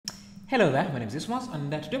Hello there, my name is Ismas,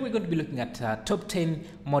 and today we're going to be looking at top 10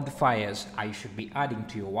 modifiers you should be adding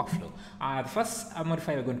to your workflow. The first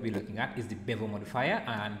modifier we're going to be looking at is the bevel modifier,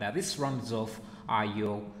 and this rounds off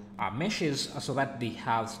your meshes so that they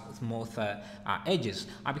have smooth edges,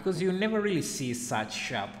 because you never really see such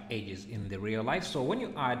sharp edges in the real life. So when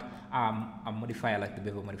you add a modifier like the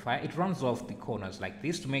bevel modifier, it rounds off the corners like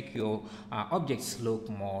this to make your objects look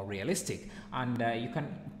more realistic. And you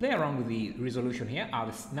can play around with the resolution here,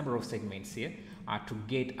 the number of segments here, to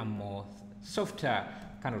get a more softer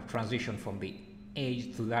kind of transition from the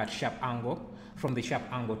edge to that sharp angle, from the sharp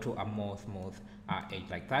angle to a more smooth edge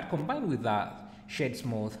like that. Combined with shade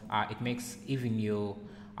smooth, it makes even your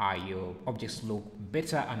objects look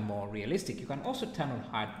better and more realistic. You can also turn on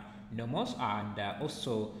hard normals, and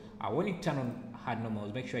also when you turn on hard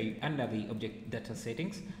normals, make sure you under the object data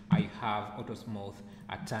settings you have auto smooth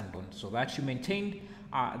turned on, so that you maintain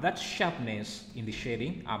that sharpness in the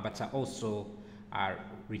shading, but also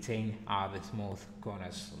retain the smooth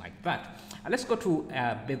corners like that. Let's go to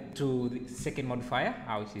the second modifier,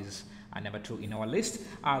 which is number 2 in our list,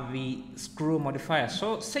 the screw modifier.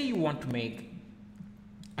 So say you want to make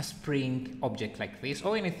a spring object like this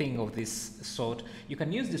or anything of this sort, you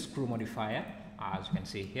can use the screw modifier. As you can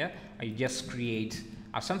see here, you just create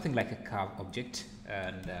something like a curve object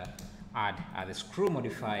and add the screw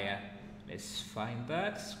modifier. Let's find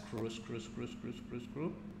that screw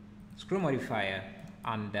modifier,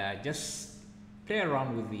 and just play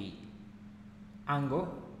around with the angle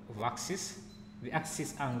of axis, the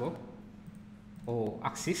axis angle or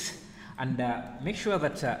axis, and make sure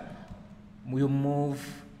that you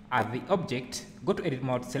move the object, go to edit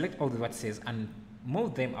mode, select all the vertices and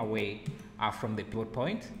move them away from the pivot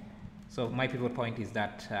point. So my pivot point is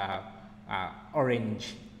that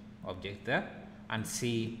orange object there, and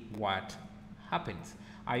see what happens.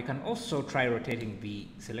 You can also try rotating the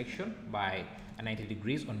selection by 90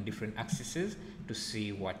 degrees on different axes to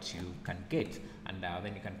see what you can get, and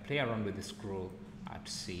then you can play around with the screw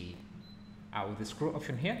to see with the screw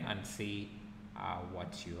option here and see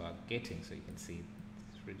what you are getting. So you can see,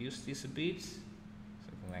 let's reduce this a bit,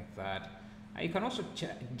 something like that. You can also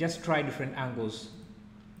just try different angles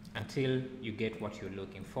until you get what you're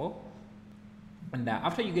looking for, and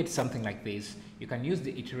after you get something like this, you can use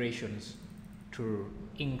the iterations to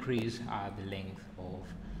increase the length of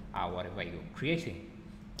whatever you're creating.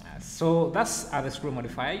 So that's the screw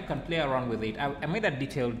modifier. You can play around with it. I made a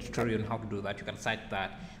detailed tutorial on how to do that. You can cite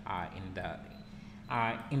that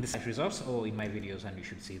in the site results or in my videos, and you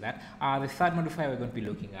should see that. The third modifier we're going to be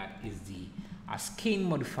looking at is the skin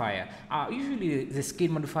modifier. Usually the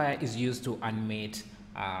skin modifier is used to animate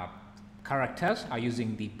characters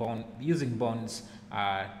using bonds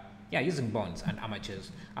and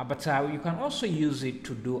armatures, but you can also use it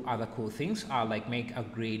to do other cool things, like make a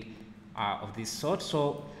grid of this sort.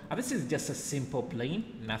 So this is just a simple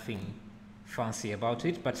plane, nothing fancy about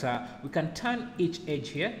it, but we can turn each edge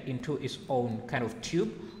here into its own kind of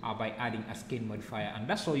tube by adding a skin modifier, and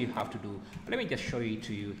that's all you have to do. Let me just show it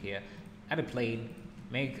to you here. Add a plane,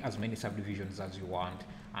 make as many subdivisions as you want,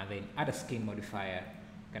 and then add a skin modifier.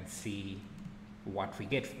 You can see what we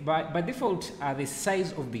get. By default, the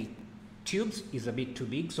size of the tubes is a bit too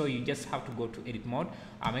big, so you just have to go to edit mode,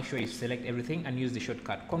 make sure you select everything and use the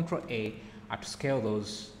shortcut Ctrl A to scale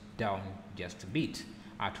those down just a bit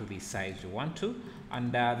to the size you want to.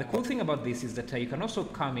 And the cool thing about this is that you can also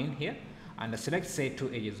come in here and select, say, two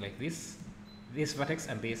edges like this vertex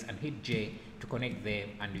and this, and hit J to connect them,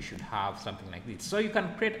 and you should have something like this. So you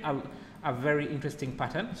can create a very interesting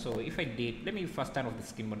pattern. So if I did, let me first turn off the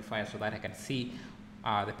skin modifier so that I can see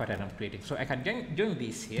the pattern I'm creating. So I can join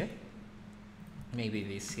this here, maybe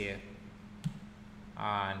this here,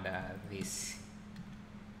 and this.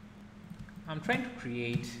 I'm trying to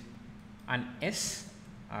create an S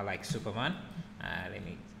like Superman. Let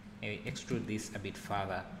me extrude this a bit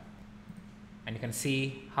further, and you can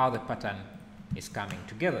see how the pattern is coming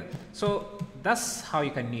together. So that's how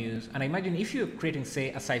you can use. And I imagine if you're creating,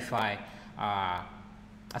 say, a sci-fi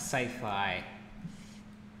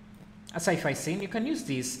scene, you can use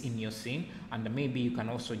this in your scene, and maybe you can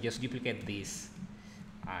also just duplicate this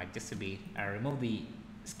just a bit, remove the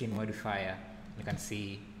skin modifier. You can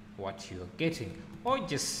see what you're getting, or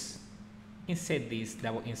just insert this,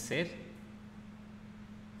 double insert,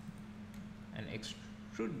 and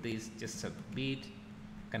extrude this just a bit.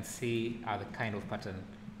 You can see the kind of pattern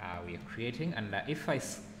we are creating. And if I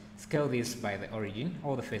scale this by the origin,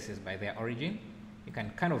 all the faces by their origin, you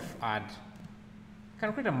can kind of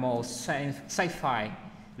create a more sci-fi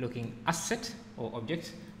looking asset or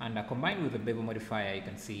object, and combined with the bevel modifier, you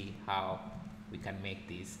can see how we can make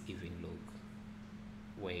this even look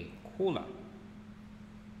way cooler.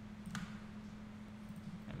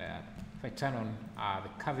 And if I turn on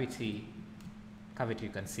the cavity, you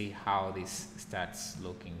can see how this starts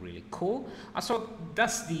looking really cool. So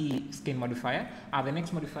that's the skin modifier. The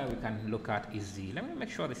next modifier we can look at is the, let me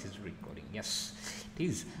make sure this is recording. Yes, it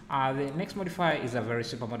is. The next modifier is a very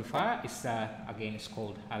simple modifier. It's again, it's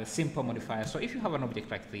called the simple modifier. So if you have an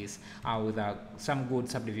object like this with some good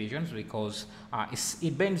subdivisions, because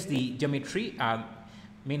it bends the geometry,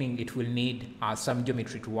 meaning it will need some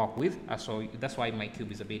geometry to work with. So that's why my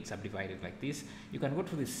cube is a bit subdivided like this. You can go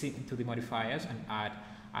to the modifiers and add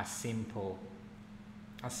a simple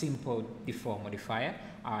deform modifier.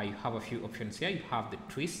 You have a few options here. You have the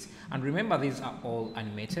twist, and remember these are all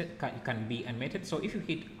animated. Can be animated. So if you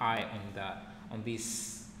hit I on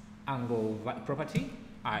this angle property,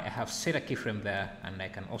 I have set a keyframe there, and I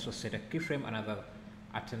can also set a keyframe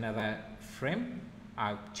at another frame,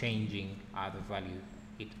 changing the value.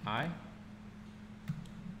 Hit I.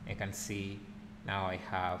 You can see now I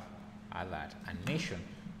have that animation.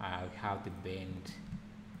 We have the bend,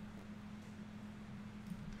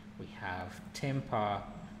 we have temper,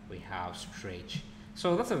 we have stretch.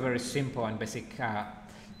 So that's a very simple and basic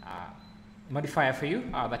modifier for you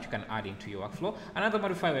that you can add into your workflow. Another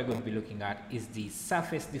modifier we're going to be looking at is the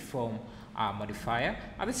surface deform modifier.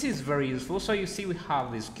 This is very useful. So you see we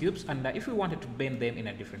have these cubes, and if we wanted to bend them in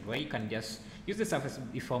a different way, you can just use the surface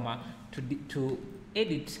deformer to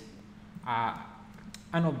edit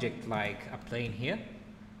an object like a plane here,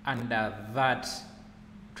 and that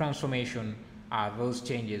transformation, those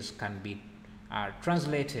changes can be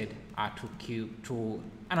translated to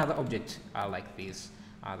another object like this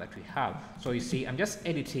that we have. So you see I'm just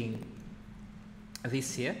editing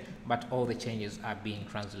this here, but all the changes are being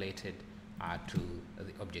translated to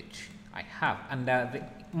the object I have. And the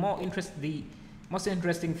most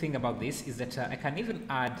interesting thing about this is that I can even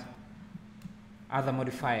add other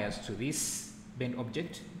modifiers to this bend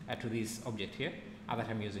object, to this object here that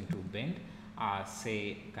I'm using to bend.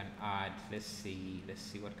 Say I can add, let's see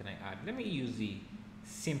what can I add. Let me use the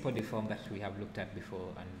simple deform that we have looked at before,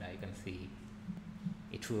 and you can see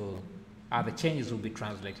it will the changes will be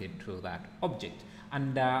translated to that object.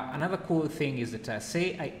 And another cool thing is that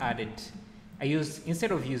say I used,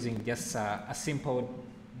 instead of using just a simple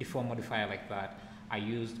deform modifier like that, I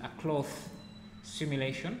used a cloth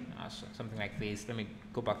simulation, so something like this. Let me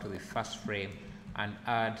go back to the first frame and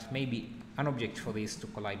add maybe an object for this to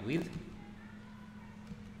collide with.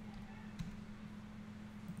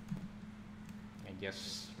 And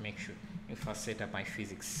just make sure, if I set up my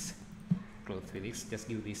physics, cloth physics, just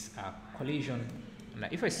give this a collision. And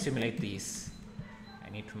if I simulate this, I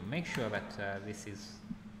need to make sure that this is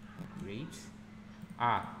great.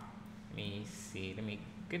 Let me see, let me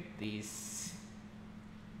get this.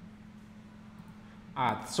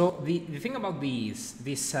 So the thing about this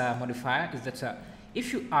modifier is that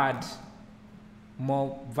if you add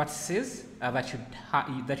more vertices that you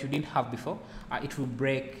didn't have before, it will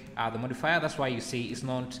break the modifier. That's why you see it's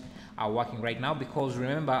not working right now, because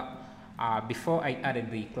remember before I added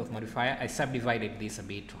the cloth modifier, I subdivided this a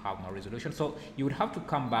bit to have more resolution. So you would have to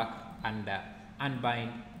come back and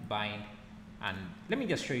unbind, bind, and let me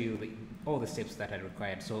just show you all the steps that are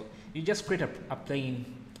required. So you just create a plane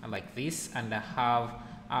like this and have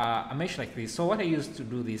a mesh like this. So what I used to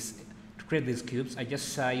do this, to create these cubes, I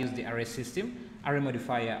just used the array system, array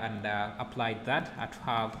modifier, and applied that to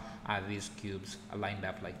have these cubes lined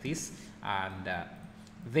up like this. And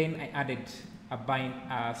then I added a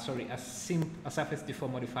surface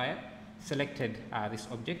deform modifier, selected this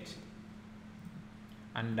object,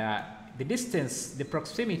 and the distance, the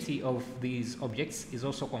proximity of these objects is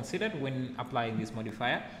also considered when applying this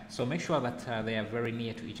modifier. So make sure that they are very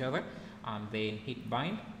near to each other, and then hit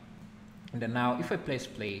bind. And then now if I press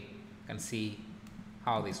play, you can see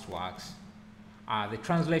how this works. The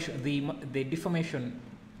translation, the deformation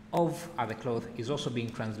of the cloth is also being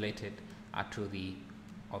translated to the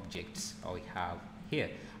objects we have here.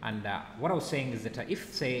 And what I was saying is that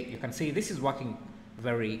if, say, you can see this is working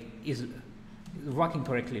working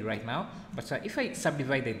correctly right now, but if I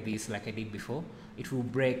subdivided this like I did before, it will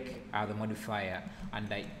break the modifier, and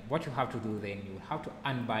what you have to do then, you have to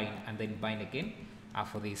unbind and then bind again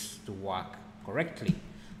for this to work correctly.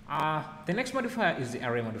 The next modifier is the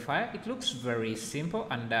array modifier. It looks very simple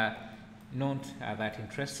and not that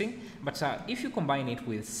interesting, but if you combine it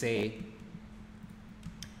with, say,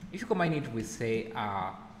 an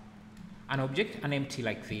object, an empty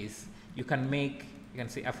like this, you can make, you can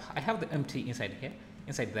see I have the empty inside here,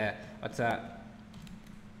 inside there, but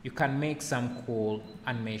you can make some cool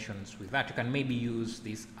animations with that. You can maybe use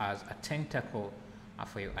this as a tentacle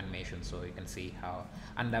for your animation. So you can see how,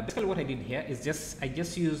 and basically what I did here is I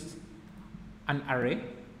just used an array.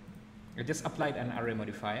 I just applied an array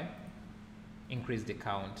modifier, increase the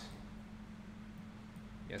count,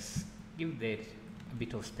 just give that a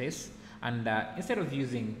bit of space, and instead of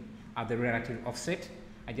using the relative offset,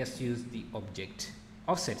 I just used the object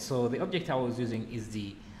offset. So the object I was using is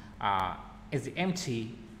the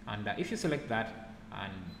empty, and if you select that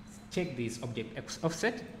and check this object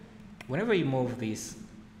offset, whenever you move this,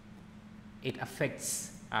 it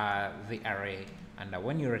affects the array, and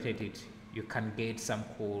when you rotate it, you can get some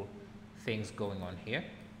cool things going on here.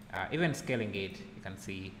 Even scaling it, you can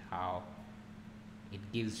see how it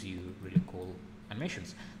gives you really cool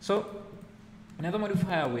animations. So another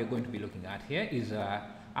modifier we're going to be looking at here is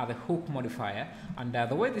the hook modifier, and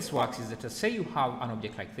the way this works is that say you have an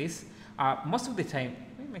object like this. Most of the time,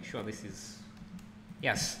 let me make sure this is,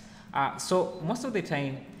 yes, so most of the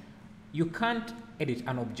time you can't edit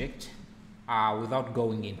an object without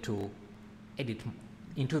going into edit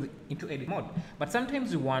mode, but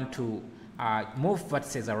sometimes you want to move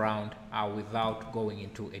vertices around without going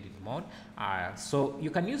into edit mode. So you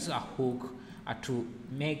can use a hook to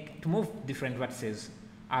move different vertices,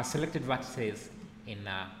 selected vertices in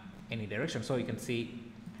any direction. So you can see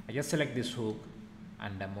I just select this hook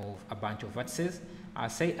and move a bunch of vertices.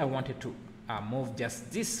 Say I wanted to move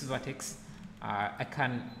just this vertex, I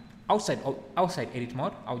can outside edit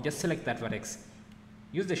mode, I'll just select that vertex,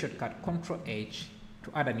 use the shortcut Ctrl H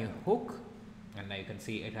to add a new hook, and now you can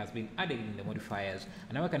see it has been added in the modifiers,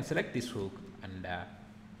 and now I can select this hook and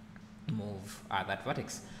move that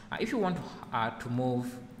vertex. If you want to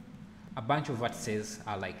move a bunch of vertices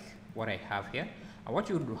like what I have here, what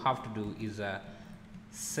you would have to do is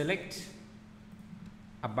select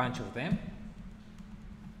a bunch of them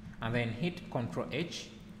and then hit Ctrl H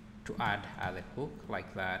to add the hook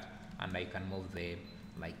like that, and I can move them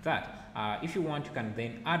like that. If you want, you can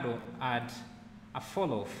then add a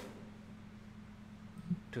fall off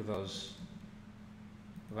to those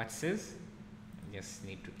vertices. You just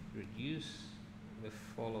need to reduce the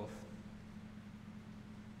fall off.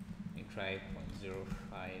 Let me try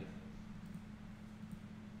 0.05.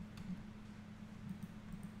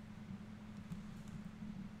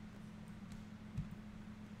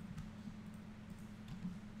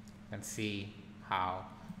 And see how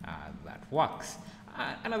that works.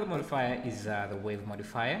 Another modifier is the wave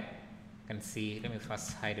modifier. You can see, let me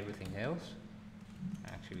first hide everything else.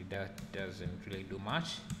 Actually, that doesn't really do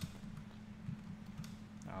much.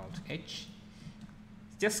 Alt H.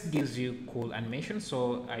 It just gives you cool animation,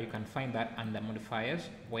 so you can find that under modifiers,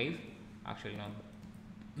 wave. Actually,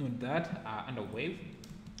 not that, under wave.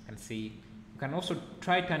 You can see, you can also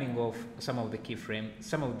try turning off some of the keyframe,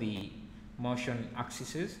 some of the motion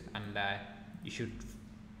axes, and you should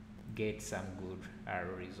get some good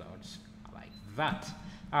results like that.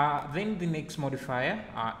 Then the next modifier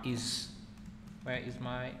is, where is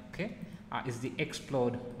my, okay, is the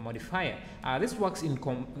explode modifier. This works in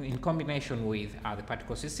combination with the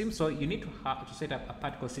particle system. So you need to set up a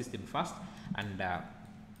particle system first, and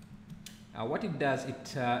what it does,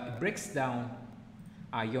 it breaks down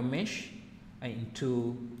your mesh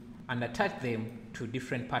into and attach them to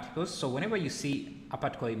different particles. So whenever you see a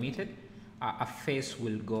particle emitted, a face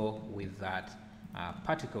will go with that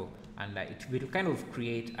particle, and it will kind of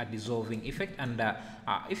create a dissolving effect. And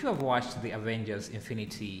if you have watched the Avengers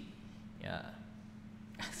Infinity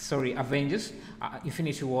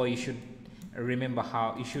War, you should remember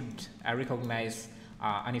how you should recognize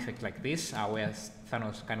an effect like this, where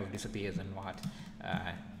Thanos kind of disappears and what.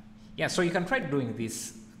 Yeah, so you can try doing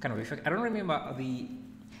this kind of effect. I don't remember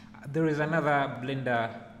there is another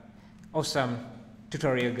Blender awesome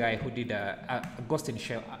tutorial guy who did a ghost in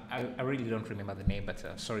shell. I really don't remember the name,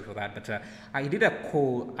 but sorry for that. But I did a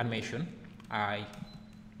cool animation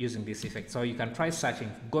using this effect. So you can try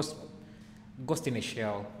searching ghost in a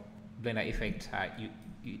shell Blender effect.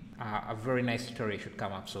 A very nice tutorial should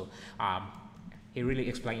come up. So he really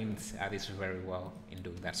explains this very well in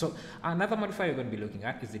doing that. So another modifier you're going to be looking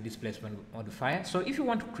at is the displacement modifier. So if you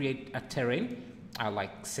want to create a terrain,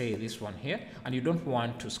 like say this one here, and you don't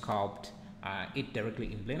want to sculpt it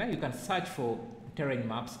directly in Blender, you can search for terrain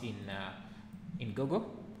maps in Google,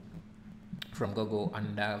 from Google,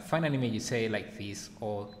 and find an image, say like this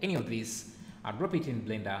or any of these, drop it in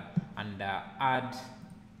Blender and add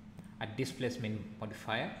a displacement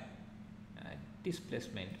modifier.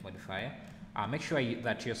 Make sure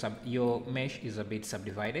that your mesh is a bit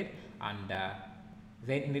subdivided, and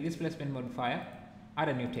then in the displacement modifier, add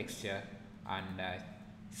a new texture and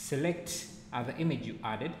select the image you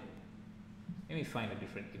added. Let me find a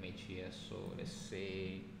different image here. So let's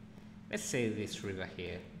say let's say this river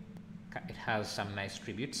here, it has some nice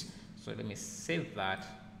tributes. So let me save that.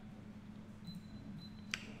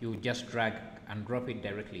 You just drag and drop it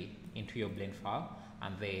directly into your blend file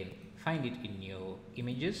and then find it in your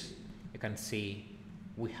images. You can see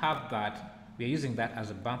we have that. We are using that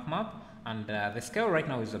as a bump map, and the scale right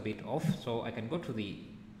now is a bit off, so I can go to the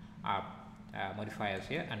modifiers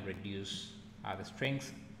here and reduce the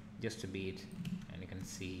strength just a bit, and you can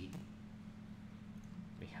see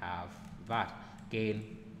we have that.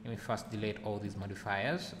 Again, let me first delete all these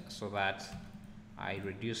modifiers so that I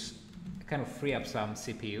reduce, kind of free up some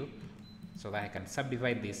CPU so that I can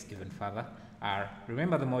subdivide this even further.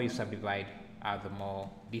 Remember, the more you subdivide, the more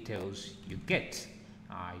details you get.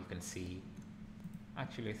 You can see,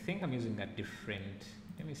 actually I think I'm using a different,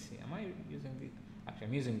 let me see, am I using the, actually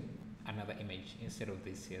I'm using another image instead of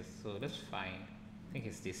this here, so that's fine. I think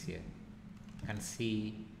it's this here. You can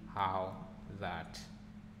see how that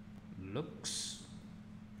looks,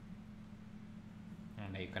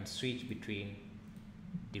 and you can switch between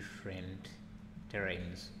different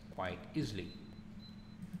terrains quite easily.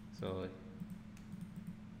 So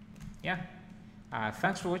yeah,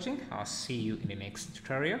 thanks for watching. I'll see you in the next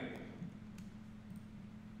tutorial.